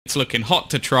It's looking hot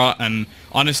to trot, and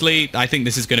honestly, I think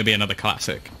this is going to be another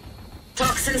classic.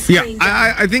 Yeah,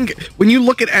 I think when you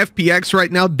look at FPX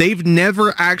right now, they've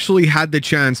never actually had the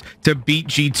chance to beat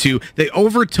G2. They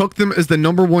overtook them as the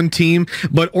 #1 team,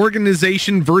 but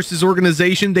organization versus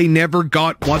organization, they never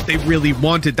got what they really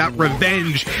wanted, that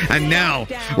revenge. And now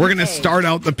we're going to start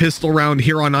out the pistol round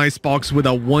here on Icebox with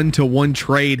a 1-to-1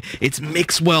 trade. It's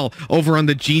Mixwell over on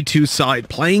the G2 side,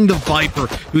 playing the Viper,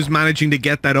 who's managing to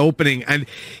get that opening. And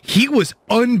he was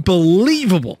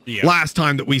unbelievable last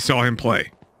time that we saw him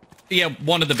play. Yeah,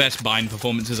 one of the best bind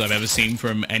performances I've ever seen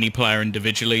from any player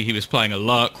individually. He was playing a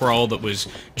lurk role that was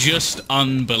just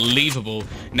unbelievable.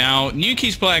 Now,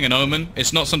 nukkye's playing an Omen.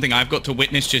 It's not something I've got to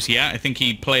witness just yet. I think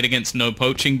he played against No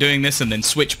Poaching doing this and then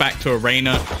switched back to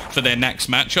Arena for their next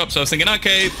matchup. So I was thinking,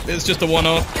 okay, it's just a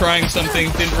one-off, trying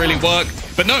something, didn't really work.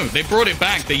 But no, they brought it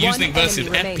back. They're using it versus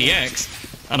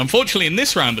FPX. And unfortunately, in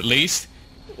this round at least,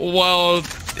 well,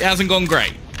 it hasn't gone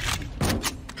great.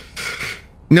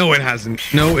 No, it hasn't.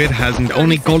 No, it hasn't.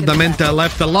 Only Koldamenta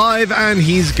left alive, and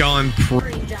he's gone.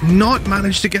 Not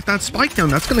managed to get that spike down.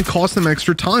 That's going to cost them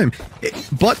extra time,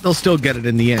 but they'll still get it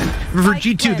in the end. For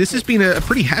G2, this has been a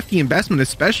pretty hefty investment,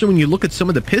 especially when you look at some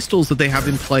of the pistols that they have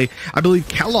in play. I believe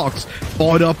keloqz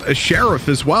bought up a Sheriff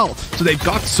as well, so they've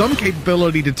got some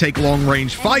capability to take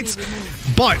long-range fights.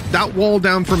 But that wall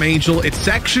down from Angel, it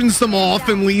sections them off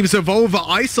and leaves AvovA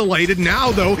isolated.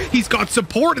 Now, though, he's got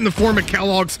support in the form of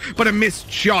keloqz, but a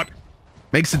missed shot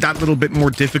makes it that little bit more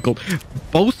difficult.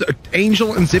 Both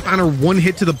Angel and Zyppan are one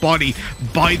hit to the body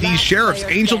by these Sheriffs.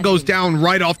 Angel goes down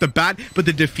right off the bat, but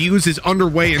the defuse is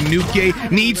underway, and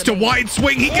nukkye needs to wide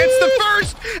swing. He gets the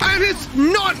first, and it's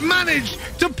not managed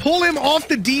to pull him off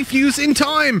the defuse in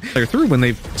time. They're through when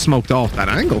they've smoked off that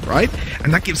angle, right?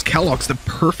 And that gives keloqz the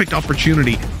perfect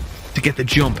opportunity to get the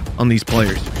jump on these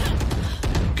players.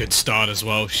 Good start as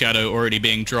well. Shadow already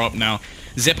being dropped now.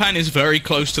 Zyppan is very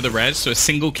close to the res, so a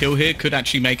single kill here could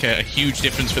actually make a huge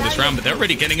difference for this round, but they're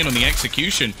already getting in on the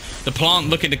execution. The plant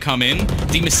looking to come in.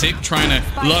 dimasick trying to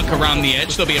lurk around the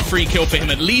edge. There'll be a free kill for him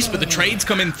at least, but the trades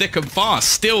come in thick and fast,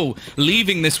 still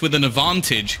leaving this with an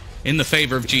advantage in the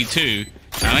favor of G2.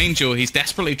 Now Angel, he's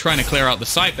desperately trying to clear out the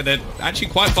site, but they're actually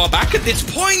quite far back at this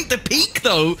point. The peak,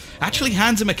 though, actually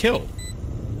hands him a kill.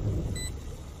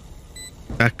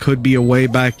 That could be a way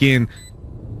back in.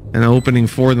 An opening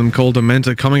for them.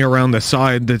 Koldamenta coming around the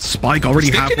side. That spike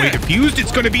already halfway diffused. It's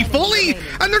going to be fully,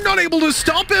 and they're not able to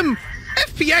stop him.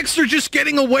 FPX are just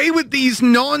getting away with these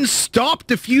non-stop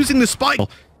diffusing the spike.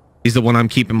 He's the one I'm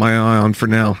keeping my eye on for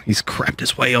now. He's crept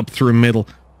his way up through middle,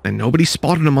 and nobody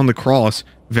spotted him on the cross.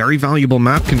 Very valuable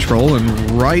map control,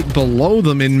 and right below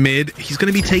them in mid, he's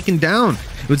going to be taken down.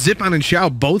 With Zyppan and Shao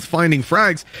both finding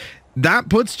frags, that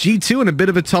puts G2 in a bit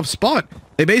of a tough spot.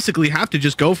 They basically have to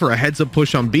just go for a heads-up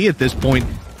push on B at this point.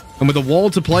 And with a wall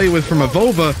to play with from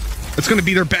AvovA, it's going to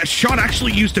be their best shot,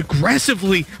 actually used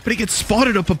aggressively, but he gets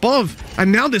spotted up above.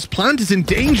 And now this plant is in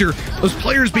danger. Those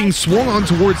players being swung on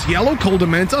towards yellow.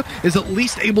 Koldamenta is at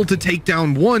least able to take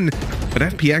down one, but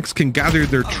FPX can gather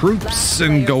their troops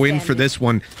and go in for this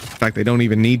one. In fact, they don't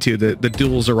even need to. The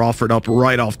duels are offered up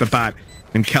right off the bat.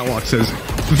 And keloqz has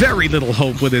very little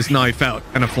hope with his knife out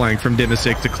and a flank from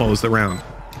dimasick to close the round.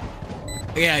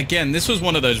 Yeah, again, this was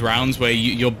one of those rounds where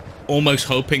you're almost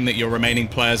hoping that your remaining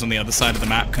players on the other side of the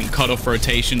map can cut off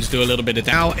rotations, do a little bit of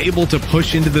damage. Now able to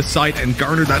push into the site and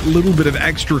garner that little bit of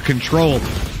extra control.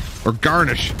 Or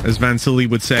garnish, as Vansili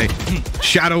would say.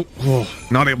 Shadow,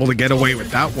 not able to get away with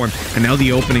that one. And now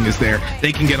the opening is there.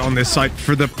 They can get on this site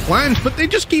for the plant, but they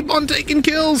just keep on taking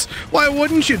kills. Why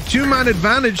wouldn't you? Two-man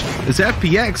advantage as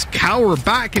FPX cower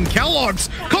back, and keloqz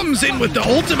comes in with the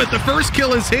ultimate. The first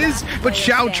kill is his, but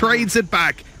Shao trades it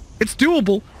back. It's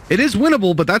doable. It is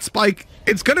winnable, but that spike,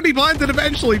 it's going to be planted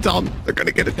eventually, Tom. They're going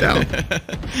to get it down.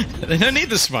 They don't need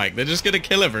the spike. They're just going to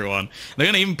kill everyone. They're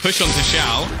going to even push onto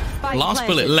Shao. Last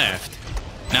bullet left.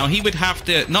 Now, he would have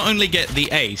to not only get the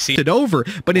ace... It over,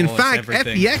 but in fact,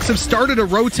 FPX have started a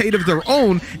rotate of their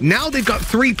own. Now they've got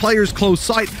 3 players close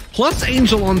sight, plus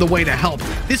Angel on the way to help.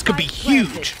 This could be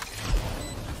huge.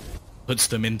 Puts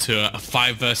them into a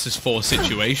 5 versus 4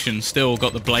 situation. Still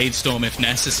got the Blade Storm if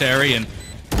necessary, and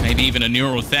maybe even a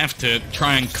neural theft to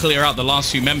try and clear out the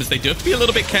last few members. They do have to be a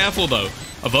little bit careful, though.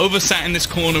 AvovA sat in this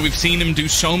corner. We've seen him do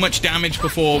so much damage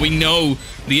before. We know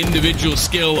the individual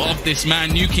skill of this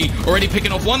man. nukkye already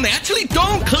picking off one. They actually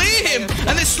don't clear him,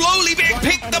 and they're slowly being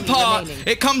picked apart.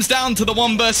 It comes down to the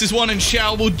 1 versus 1, and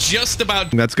Shao will just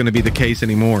about... That's going to be the case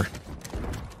anymore.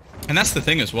 And that's the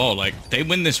thing as well. Like, they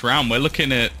win this round. We're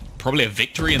looking at probably a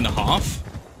victory in the half.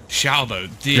 Shao, though,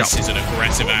 this is an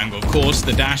aggressive angle. Of course,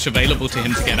 the dash available to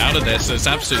him to get out of there, so it's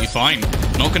absolutely fine.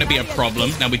 Not going to be a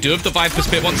problem. Now, we do have the Viper's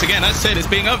Pit once again. As said, it's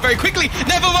being up very quickly.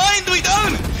 Never mind, we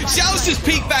don't! Shao's just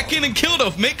peeked back in and killed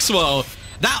off Mixwell.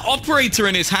 That operator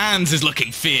in his hands is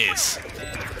looking fierce.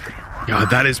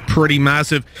 God, that is pretty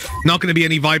massive. Not going to be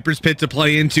any Viper's Pit to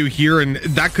play into here, and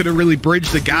that could have really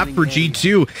bridged the gap for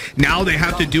G2. Now they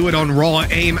have to do it on raw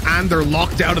aim, and they're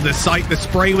locked out of the sight. The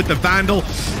spray with the Vandal,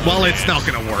 well, it's not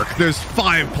going to work. There's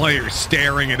 5 players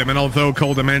staring at him, and although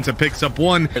koldamenta picks up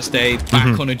one... Stay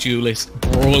back on a duelist,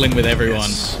 brawling with everyone.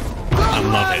 Yes. I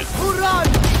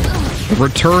love it. The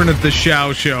return of the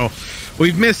Shao show.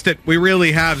 We've missed it. We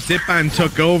really have. Zyppan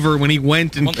took over when he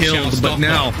went and killed, but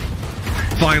now...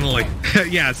 Finally.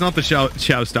 Yeah, it's not the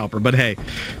Shao stopper, but hey,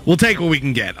 we'll take what we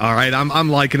can get, all right? I'm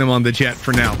liking him on the jet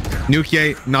for now.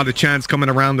 Nukkye, not a chance coming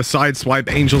around the side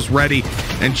swipe. Angel's ready,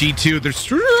 and G2, they're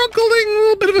struggling. A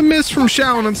little bit of a miss from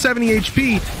Shao, and on 70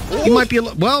 HP. He might be,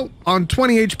 well, on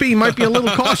 20 HP, he might be a little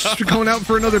cautious for going out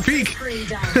for another peek.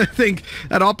 I think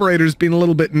that operator's been a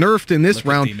little bit nerfed in this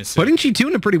round, putting G2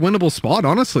 in a pretty winnable spot,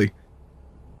 honestly.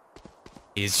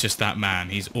 He's just that man.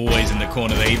 He's always in the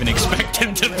corner. They even expect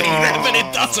him to be there, but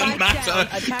it doesn't matter.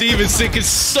 dimasick is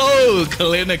so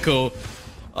clinical.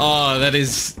 Oh, that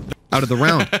is... Out of the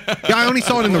round. Yeah, I only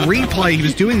saw it in the replay. He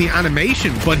was doing the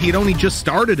animation, but he had only just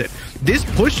started it. This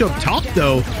push up top,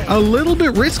 though, a little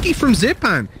bit risky from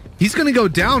Zyppan. He's going to go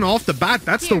down off the bat.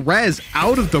 That's the res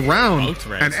out of the round.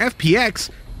 And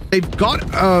FPX, they've got...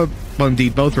 well,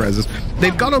 indeed, both reses.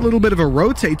 They've got a little bit of a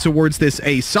rotate towards this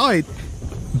A side,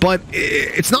 but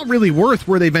it's not really worth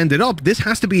where they've ended up. This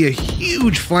has to be a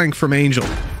huge flank from Angel.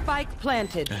 Spike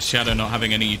planted. Shadow not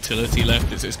having any utility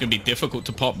left, it's going to be difficult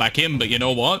to pop back in, but you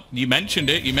know what? You mentioned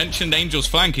it. You mentioned Angel's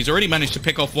flank. He's already managed to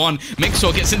pick off one.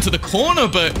 Mixwell gets into the corner,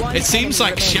 but it seems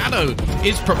like Shadow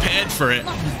is prepared for it.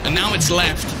 And now it's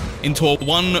left into a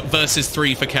 1 versus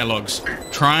 3 for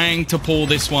keloqz. Trying to pull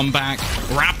this one back,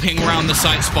 wrapping around the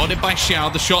site, spotted by Shao.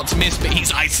 The shot's missed, but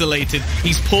he's isolated.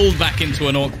 He's pulled back into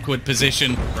an awkward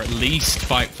position, or at least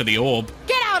fight for the orb.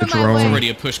 Get out of my way! There's already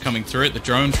a push coming through it. The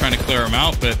drone trying to clear him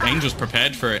out, but Angel's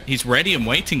prepared for it. He's ready and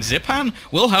waiting. Zyppan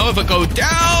will, however, go down.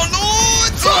 Oh,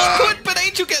 it's awkward, but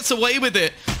Angel gets away with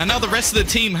it. And now the rest of the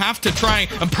team have to try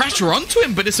and pressure onto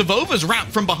him, but it's AvovA's wrap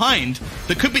from behind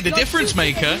that could be the difference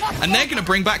maker, and they're going to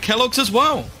bring back keloqz as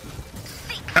well.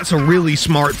 That's a really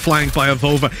smart flank by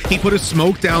AvovA. He put a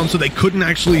smoke down so they couldn't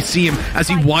actually see him as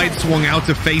he wide swung out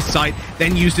to face sight,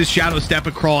 then used his shadow step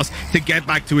across to get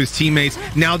back to his teammates.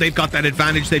 Now they've got that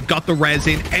advantage. They've got the res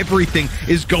in. Everything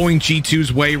is going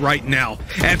G2's way right now.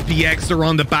 FPX are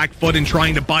on the back foot and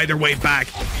trying to buy their way back,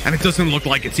 and it doesn't look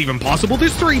like it's even possible.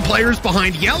 There's 3 players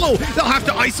behind yellow. They'll have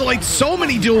to isolate so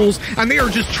many duels, and they are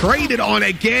just traded on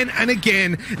again and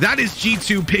again. That is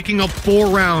G2 picking up 4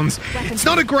 rounds. It's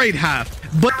not a great half,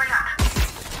 but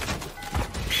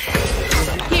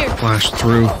flash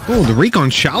through. Oh, the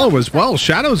recon shallow as well.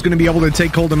 Shadow's going to be able to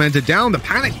take koldamenta down. The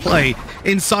panic play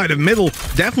inside of middle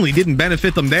definitely didn't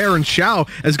benefit them there, and Shao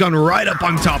has gone right up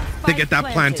on top to get that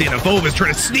plant in. AvovA's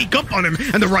trying to sneak up on him,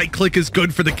 and the right click is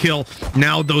good for the kill.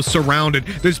 Now, though, surrounded.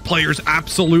 There's players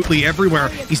absolutely everywhere.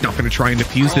 He's not going to try and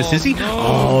defuse this, is he?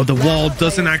 Oh, the wall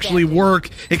doesn't actually work.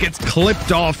 It gets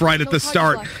clipped off right at the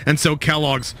start, and so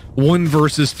keloqz 1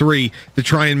 versus 3 to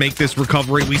try and make this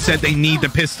recovery. We said they need the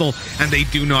pistol, and they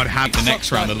do not have the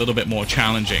next round a little bit more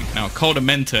challenging. Now,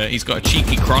 koldamenta, he's got a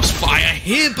cheeky crossfire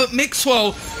here, but Mixwell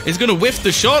is going to whiff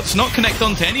the shots, not connect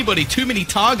onto anybody. Too many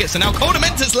targets, and now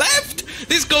koldamenta's left.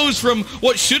 This goes from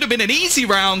what should have been an easy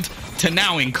round to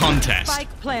now in contest.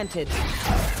 Spike planted.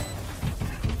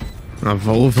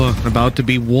 AvovA about to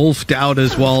be wolfed out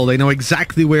as well. They know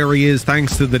exactly where he is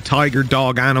thanks to the tiger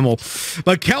dog animal.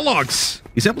 But keloqz,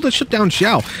 he's able to shut down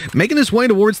Shao, making his way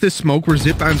towards this smoke where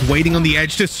Zyppan's waiting on the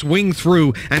edge to swing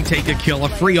through and take a kill. A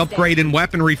free upgrade in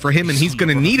weaponry for him, and he's going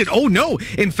to need it. Oh no,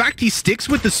 in fact, he sticks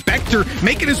with the Spectre,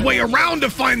 making his way around to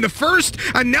find the first,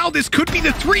 and now this could be the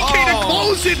 3K to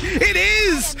close it. It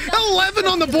is 11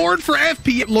 on the board for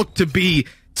FP. It looked to be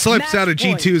slips out of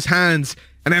G2's hands,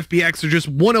 and FPX are just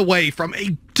 1 away from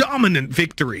a dominant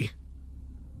victory.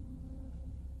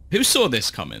 Who saw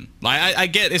this coming? Like, I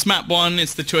get it's map 1,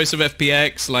 it's the choice of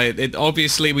FPX. Like,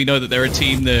 obviously we know that they're a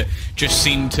team that just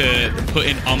seem to put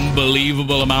in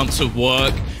unbelievable amounts of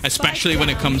work, especially when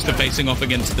it comes to facing off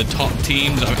against the top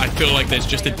teams. I feel like there's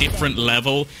just a different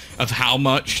level of how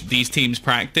much these teams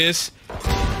practice.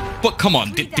 But come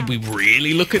on, did we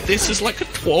really look at this as like a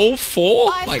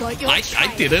 12-4? Like,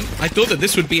 I didn't. I thought that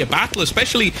this would be a battle,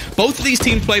 especially both of these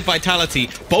teams played Vitality.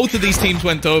 Both of these teams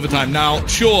went to overtime. Now,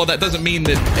 sure, that doesn't mean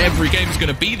that every game is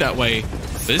going to be that way.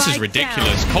 This is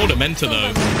ridiculous. Koldamenta,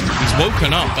 though, he's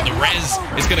woken up, but the res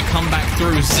is going to come back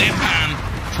through.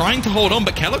 Zyppan trying to hold on,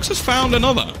 but keloqz has found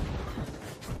another.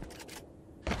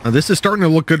 Now, this is starting to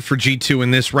look good for G2 in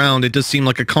this round. It does seem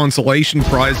like a consolation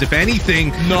prize, if anything.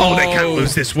 No. Oh, they can't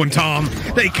lose this one, Tom.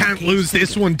 They can't lose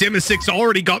this one. dimasick's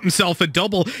already got himself a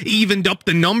double, evened up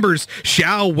the numbers.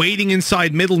 Shao waiting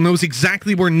inside middle, knows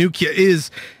exactly where nukkye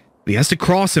is. But he has to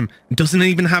cross him. Doesn't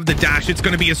even have the dash. It's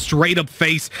going to be a straight up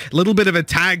face. A little bit of a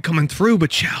tag coming through,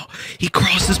 but Shao, he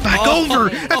crosses back over.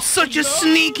 That's such a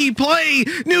sneaky play.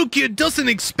 Nukkye doesn't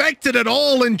expect it at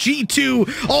all, and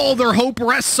G2, all their hope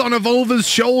rests on AvovA's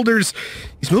shoulders.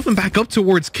 He's moving back up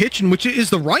towards kitchen, which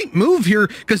is the right move here,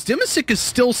 because dimasick is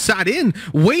still sat in,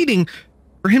 waiting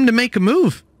for him to make a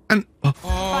move. And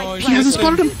he hasn't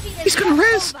spotted him. He's gonna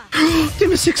res.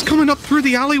 dimasick's coming up through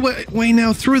the alleyway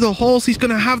now, through the halls. He's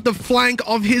gonna have the flank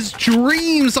of his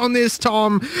dreams on this,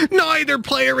 Tom. Neither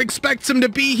player expects him to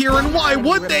be here, and why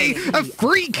would they? A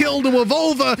free kill to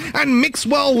AvovA, and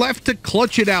mixwell left to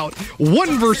clutch it out.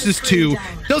 1 versus 2.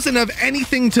 Doesn't have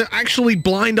anything to actually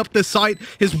blind up the site.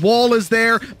 His wall is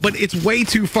there, but it's way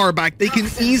too far back. They can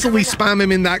easily spam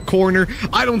him in that corner.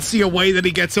 I don't see a way that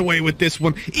he gets away with this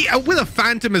one. With a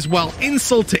phantom as well.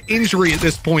 Insult to injury at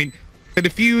this point. The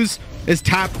defuse is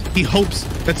tapped. He hopes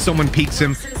that someone peeks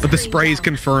him, but the sprays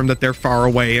confirm that they're far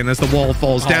away, and as the wall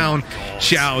falls down,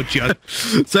 Shao just...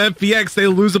 So FPX, they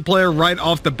lose a player right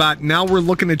off the bat. Now we're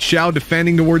looking at Shao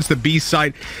defending towards the B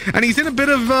site, and he's in a bit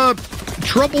of a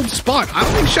troubled spot. I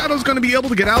don't think Shadow's going to be able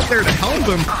to get out there to help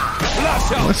him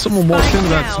unless someone walks into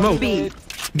that smoke.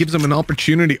 Gives him an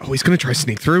opportunity. Oh, he's going to try to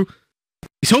sneak through.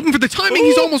 He's hoping for the timing.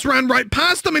 He's almost ran right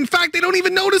past them. In fact, they don't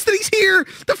even notice that he's here.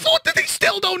 The fault that they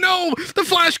still don't know. The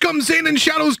flash comes in, and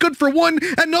Shadow's good for 1.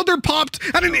 Another popped,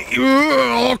 and an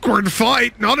awkward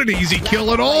fight. Not an easy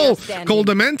kill at all.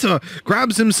 Koldamenta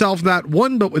grabs himself that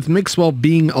 1, but with mixwell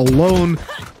being alone,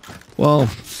 well,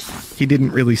 he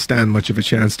didn't really stand much of a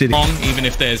chance, did he? Even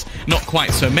if there's not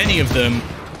quite so many of them,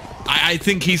 I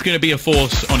think he's going to be a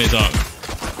force on his own.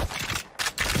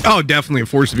 Oh, definitely a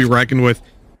force to be reckoned with.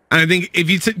 And I think if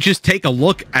you just take a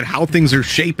look at how things are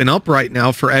shaping up right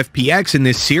now for FPX in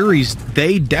this series,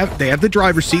 they have the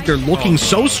driver's seat. They're looking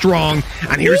so strong.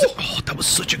 And here's... Oh, that was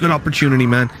such a good opportunity,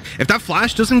 man. If that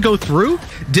flash doesn't go through,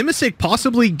 dimasick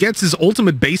possibly gets his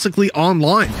ultimate basically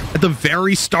online at the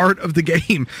very start of the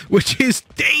game, which is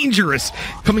dangerous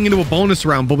coming into a bonus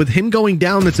round. But with him going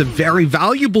down, that's a very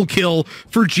valuable kill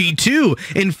for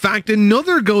G2. In fact,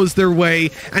 another goes their way,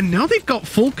 and now they've got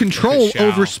full control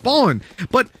over spawn.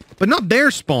 But not their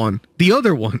spawn, the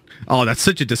other one. Oh, that's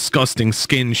such a disgusting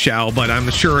skin, Shao, but I'm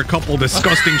sure a couple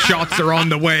disgusting shots are on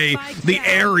the way. The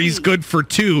Aries good for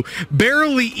 2.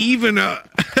 Barely even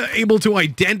able to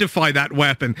identify that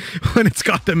weapon when it's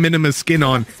got the minima skin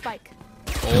on.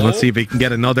 Let's see if he can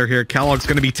get another here. keloqz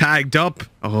going to be tagged up.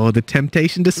 Oh, the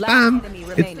temptation to spam.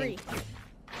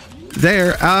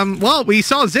 There. Well, we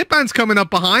saw Zyppan's coming up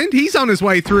behind. He's on his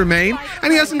way through main,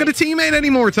 and he hasn't got a teammate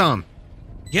anymore, Tom.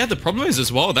 Yeah, the problem is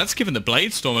as well, that's given the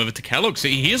Blade Storm over to keloqz.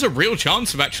 He has a real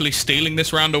chance of actually stealing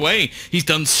this round away. He's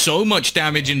done so much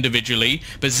damage individually,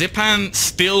 but Zyppan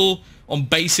still on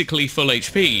basically full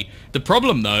HP. The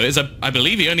problem, though, is I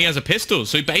believe he only has a pistol,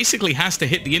 so he basically has to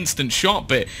hit the instant shot,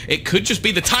 but it could just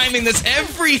be the timing that's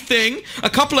everything. A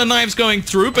couple of knives going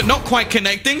through, but not quite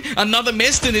connecting. Another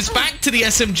missed, and is back to the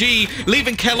SMG,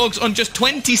 leaving keloqz on just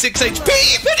 26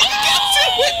 HP, but he gets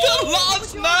it with the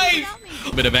last knife!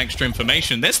 A bit of extra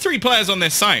information. There's 3 players on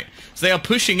this site, so they are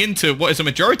pushing into what is a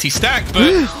majority stack,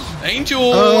 but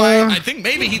Angel, I think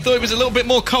maybe he thought he was a little bit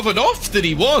more covered off than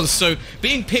he was, so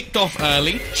being picked off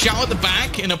early. Shao at the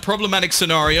back in a problematic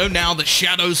scenario. Now that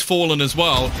Shadow's fallen as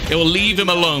well, it will leave him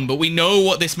alone, but we know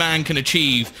what this man can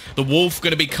achieve. The wolf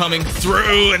going to be coming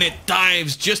through, and it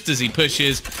dives just as he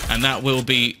pushes, and that will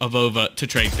be AvovA to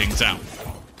trade things out.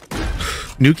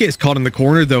 nukkye is caught in the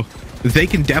corner, though. They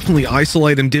can definitely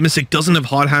isolate him. dimasick doesn't have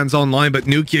hot hands online, but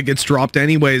nukkye gets dropped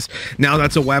anyways. Now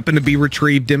that's a weapon to be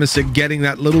retrieved. dimasick getting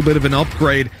that little bit of an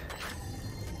upgrade.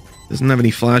 Doesn't have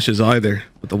any flashes either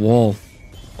with the wall.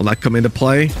 Will that come into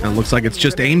play? It looks like it's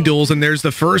just aim duels, and there's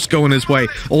the first going his way.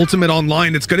 Ultimate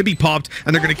online, it's going to be popped,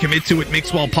 and they're going to commit to it.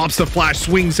 mixwell pops the flash,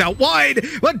 swings out wide,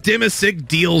 but dimasick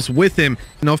deals with him.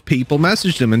 Enough people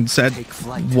messaged him and said,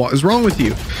 what is wrong with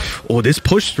you? Oh, this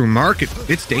push through market,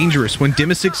 it's dangerous. When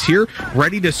dimasick's here,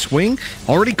 ready to swing,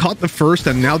 already caught the first,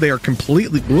 and now they are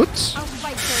completely... Whoops.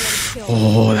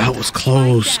 Oh, that was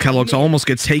close. keloqz almost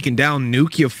gets taken down.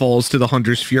 nukkye falls to the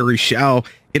Hunter's Fury. Shao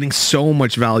getting so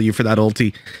much value for that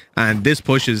ulti. And this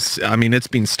push is, I mean, it's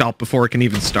been stopped before it can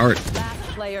even start. Last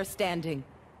player standing.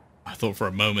 I thought for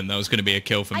a moment that was going to be a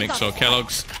kill for mixwell.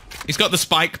 keloqz. He's got the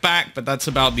spike back, but that's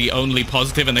about the only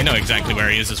positive, and they know exactly where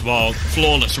he is as well.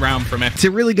 Flawless round from FPX.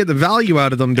 To really get the value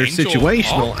out of them, they're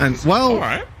situational, and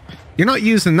well, you're not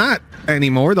using that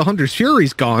anymore. The Hunter's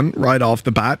Fury's gone right off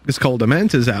the bat because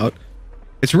koldamenta's out.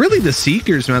 It's really the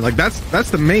Seekers, man. Like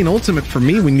that's the main ultimate for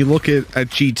me when you look at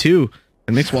G2.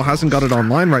 And mixwell hasn't got it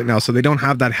online right now, so they don't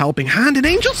have that helping hand. And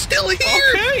Angel's still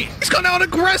here. Okay. He's gone out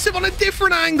aggressive on a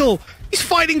different angle. He's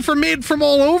fighting for mid from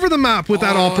all over the map with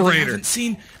that operator.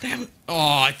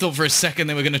 I thought for a second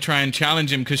they were going to try and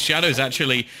challenge him because Shadow's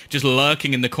actually just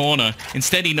lurking in the corner.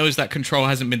 Instead, he knows that control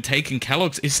hasn't been taken.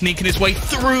 keloqz is sneaking his way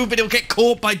through, but he'll get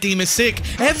caught by dimasick.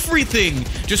 Everything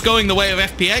just going the way of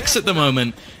FPX at the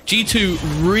moment.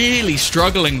 G2 really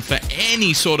struggling for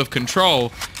any sort of control.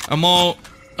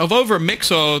 AvovA and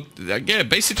mixwell, yeah,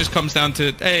 basically just comes down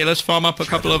to, hey, let's farm up a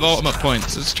couple of ultimate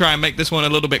points. Let's try and make this one a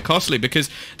little bit costly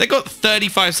because they got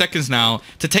 35 seconds now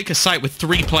to take a site with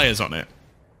 3 players on it.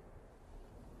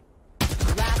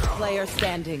 Last player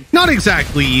standing. Not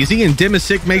exactly easy, and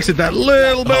dimasick makes it that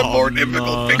little bit more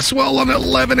difficult. mixwell on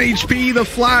 11 HP, the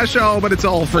flash, but it's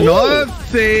all for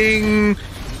nothing.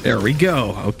 There we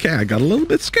go. Okay, I got a little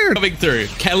bit scared. Coming through,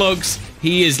 keloqz,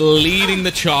 he is leading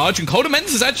the charge, and koldamenta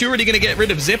is actually already going to get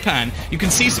rid of Zyppan. You can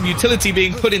see some utility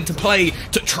being put into play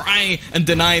to try and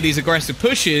deny these aggressive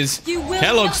pushes.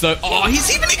 keloqz, though, he's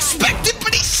even expected,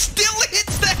 but he still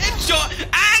hits the headshot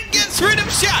and gets rid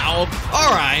of Shao.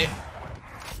 All right.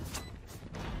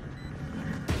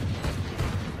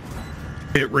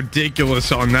 Bit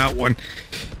ridiculous on that one.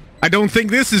 I don't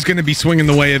think this is going to be swinging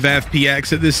the way of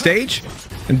FPX at this stage.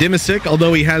 And dimasick,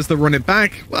 although he has the run it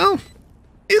back, well,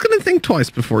 he's going to think twice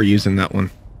before using that one.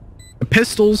 The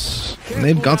pistols,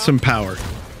 they've got some power.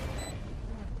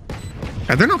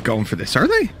 They're not going for this, are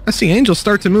they? I see Angel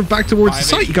start to move back towards the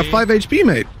site. You got 5 HP,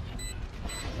 mate.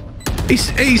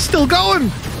 He's still going.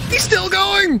 He's still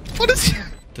going. What is he?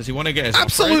 Does he want to get his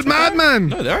absolute madman?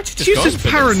 No, they're actually just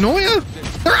Jesus, paranoia.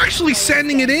 They're actually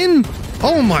sending it in.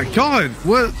 Oh my god.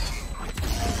 What?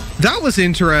 That was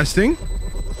interesting.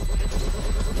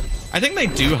 I think they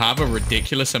do have a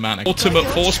ridiculous amount of ultimate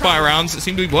force fire rounds that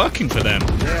seem to be working for them.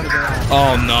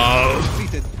 Oh no.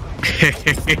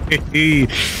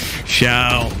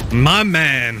 Shao, my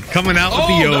man, coming out with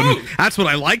the Odin. No. That's what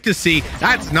I like to see.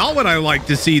 That's not what I like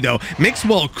to see, though.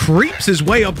 mixwell creeps his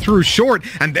way up through short,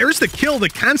 and there's the kill, the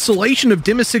cancellation of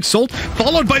dimasick's ult,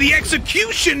 followed by the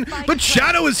execution, but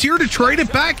Shadow is here to trade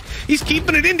it back. He's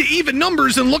keeping it into even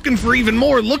numbers and looking for even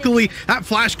more. Luckily, that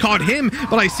flash caught him,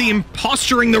 but I see him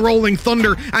posturing the Rolling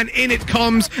Thunder, and in it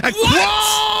comes a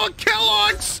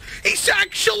keloqz! He's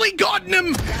actually gotten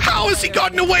him! How has he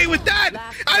gotten away with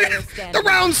that? The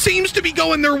round seems to be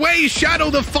going their way. Shadow,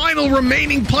 the final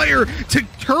remaining player to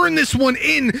turn this one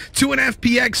in to an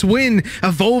FPX win.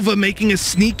 AvovA making a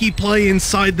sneaky play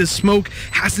inside the smoke.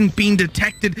 Hasn't been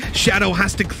detected. Shadow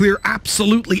has to clear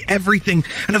absolutely everything.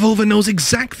 And AvovA knows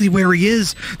exactly where he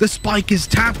is. The spike is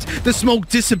tapped. The smoke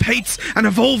dissipates. And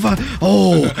AvovA,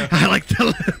 I like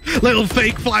the little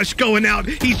fake flash going out.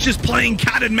 He's just playing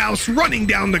cat and mouse, running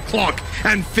down the clock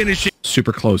and finishing.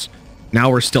 Super close. Now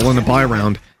we're still in a buy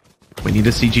round. We need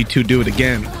to see G2 do it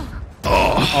again.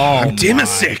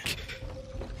 dimasick.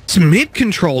 This mid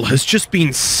control has just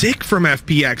been sick from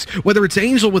FPX. Whether it's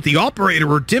Angel with the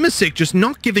operator or dimasick just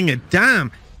not giving a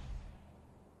damn.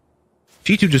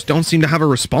 G2 just don't seem to have a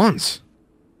response.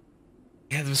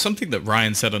 Yeah, there was something that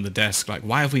Ryan said on the desk, like,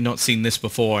 why have we not seen this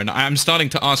before? And I'm starting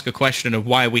to ask a question of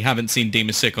why we haven't seen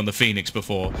dimasick on the Phoenix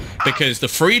before. Because the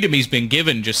freedom he's been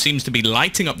given just seems to be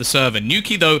lighting up the server.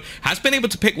 nukkye, though, has been able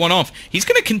to pick one off. He's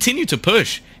going to continue to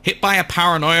push. Hit by a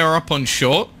paranoia up on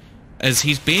short, as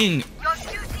he's being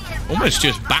almost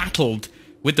just battled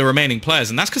with the remaining players,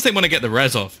 and that's because they want to get the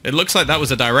res off. It looks like that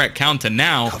was a direct counter.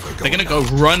 Now they're going to go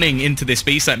running into this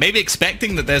B site, maybe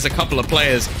expecting that there's a couple of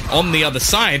players on the other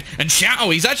side, and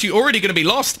Shao, he's actually already going to be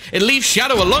lost. It leaves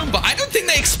Shadow alone, but I don't think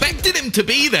they expected him to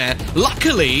be there.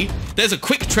 Luckily, there's a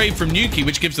quick trade from nukkye,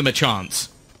 which gives them a chance.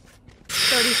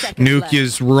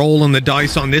 nukkye's rolling the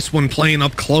dice on this one, playing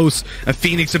up close. A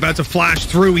Phoenix about to flash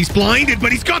through. He's blinded,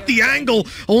 but he's got the angle,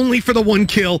 only for the one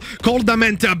kill.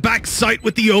 koldamenta back sight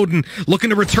with the Odin, looking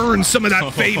to return some of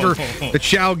that favor that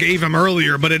Shao gave him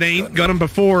earlier, but it ain't got him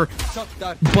before.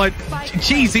 But,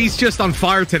 geez, he's just on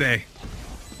fire today.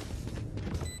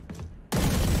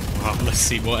 Let's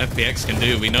see what FPX can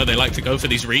do. We know they like to go for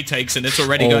these retakes, and it's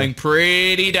already going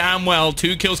pretty damn well.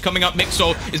 2 kills coming up.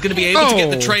 Mixwell is going to be able to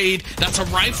get the trade. That's a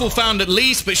rifle found at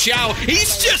least, but Shao,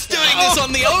 he's just doing this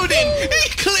on the Odin. He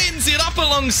cleans it up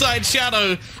alongside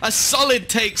Shadow. A solid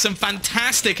take, some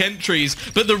fantastic entries,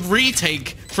 but the retake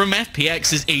from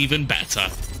FPX is even better.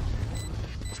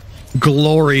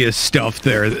 Glorious stuff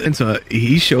there.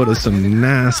 He showed us some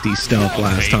nasty stuff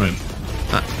last time.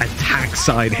 Attack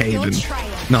side Haven.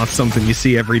 Not something you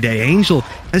see every day. Angel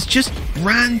has just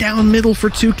ran down middle for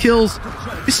 2 kills.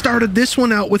 He started this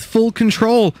one out with full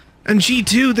control. And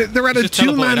G2, they're at a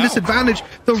 2-man disadvantage.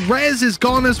 The res is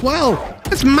gone as well.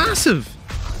 That's massive.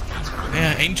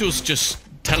 Yeah, Angel's just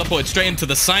teleported straight into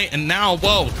the site, and now,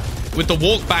 whoa, with the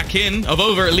walk back in,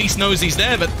 AvovA at least knows he's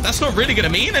there, but that's not really going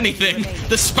to mean anything.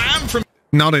 The spam from...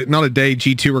 Not a day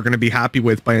G2 are going to be happy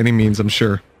with by any means, I'm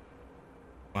sure.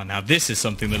 Well, now this is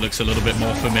something that looks a little bit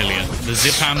more familiar. The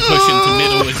Zyppan push into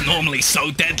middle is normally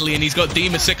so deadly, and he's got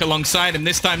dimasick alongside him.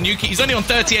 This time, nukkye, he's only on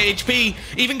 38 HP.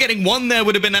 Even getting 1 there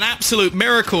would have been an absolute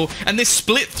miracle. And this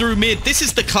split through mid, this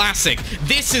is the classic.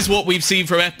 This is what we've seen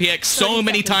from FPX so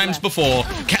many times before.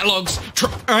 keloqz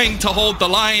trying to hold the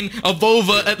line.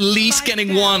 AvovA at least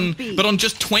getting 1, but on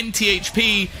just 20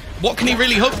 HP. What can he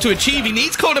really hope to achieve? He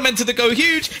needs koldamenta to go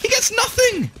huge. He gets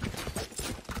nothing.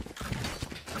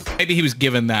 Maybe he was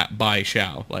given that by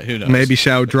Shao. Like, who knows? Maybe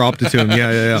Shao dropped it to him.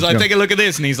 Yeah. He's like, take a look at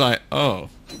this. And he's like, oh,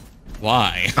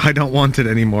 why? I don't want it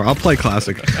anymore. I'll play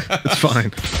Classic. It's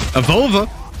fine. AvovA,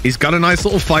 he's got a nice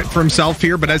little fight for himself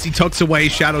here, but as he tucks away,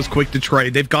 Shadow's quick to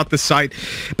trade. They've got the site,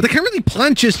 but they can't really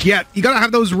plant just yet. You got to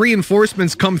have those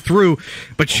reinforcements come through.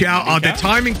 But Shao, the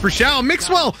timing for Shao.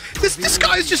 Mixwell, this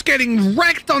guy's just getting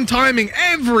wrecked on timing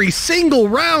every single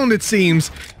round, it seems.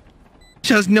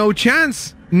 He has no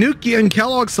chance. nukkye and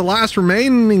keloqz, the last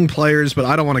remaining players, but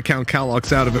I don't want to count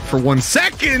keloqz out of it for 1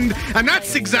 second, and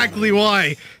that's exactly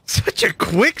why. Such a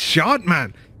quick shot,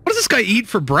 man. What does this guy eat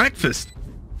for breakfast?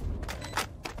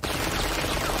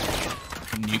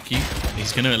 nukkye,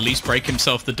 he's going to at least break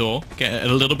himself the door, get a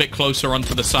little bit closer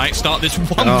onto the site, start this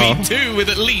 1v2 with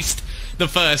at least the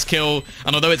first kill,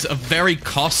 and although it's a very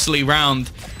costly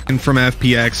round. And from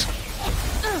FPX.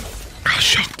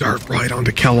 Shock dart right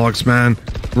onto keloqz, man.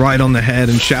 Right on the head,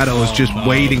 and Shadow is just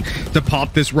waiting to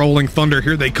pop this rolling thunder.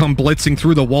 Here they come blitzing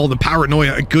through the wall. The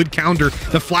paranoia, a good counter.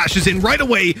 The flash is in right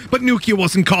away, but nukkye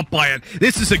wasn't caught by it.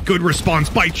 This is a good response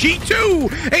by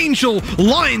G2. Angel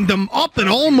lined them up and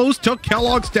almost took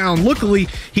keloqz down. Luckily,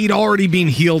 he'd already been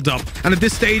healed up. And at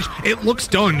this stage, it looks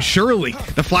done, surely.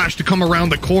 The flash to come around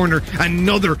the corner,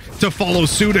 another to follow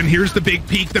suit, and here's the big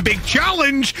peak, the big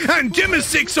challenge, and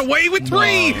dimasick's away with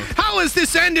 3. How has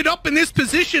this ended up in this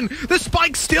position? The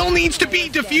spike still needs to be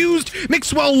defused.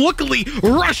 Mixwell luckily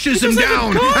rushes him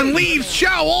down and leaves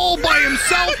Shao all by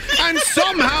himself, and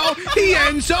somehow he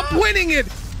ends up winning it.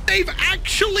 They've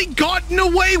actually gotten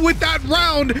away with that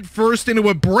round. First into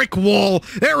a brick wall.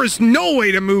 There is no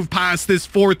way to move past this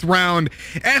 4th round.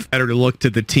 Better to look to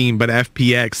the team, but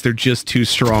FPX, they're just too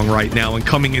strong right now. And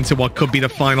coming into what could be the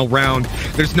final round,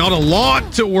 there's not a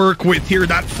lot to work with here.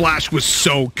 That flash was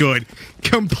so good.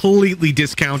 Completely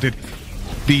discounted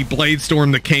the blade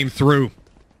storm that came through.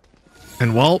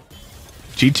 And well,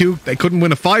 G2, they couldn't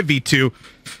win a 5v2,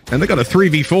 and they got a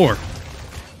 3v4.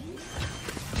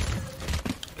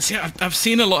 See, I've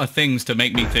seen a lot of things to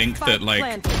make me think that,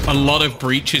 like, a lot of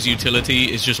Breach's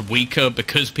utility is just weaker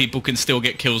because people can still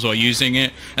get kills while using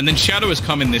it. And then Shadow has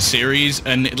come in this series,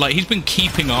 and, like, he's been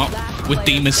keeping up with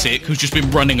dimasick, who's just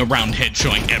been running around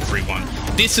headshotting everyone.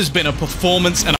 This has been a performance and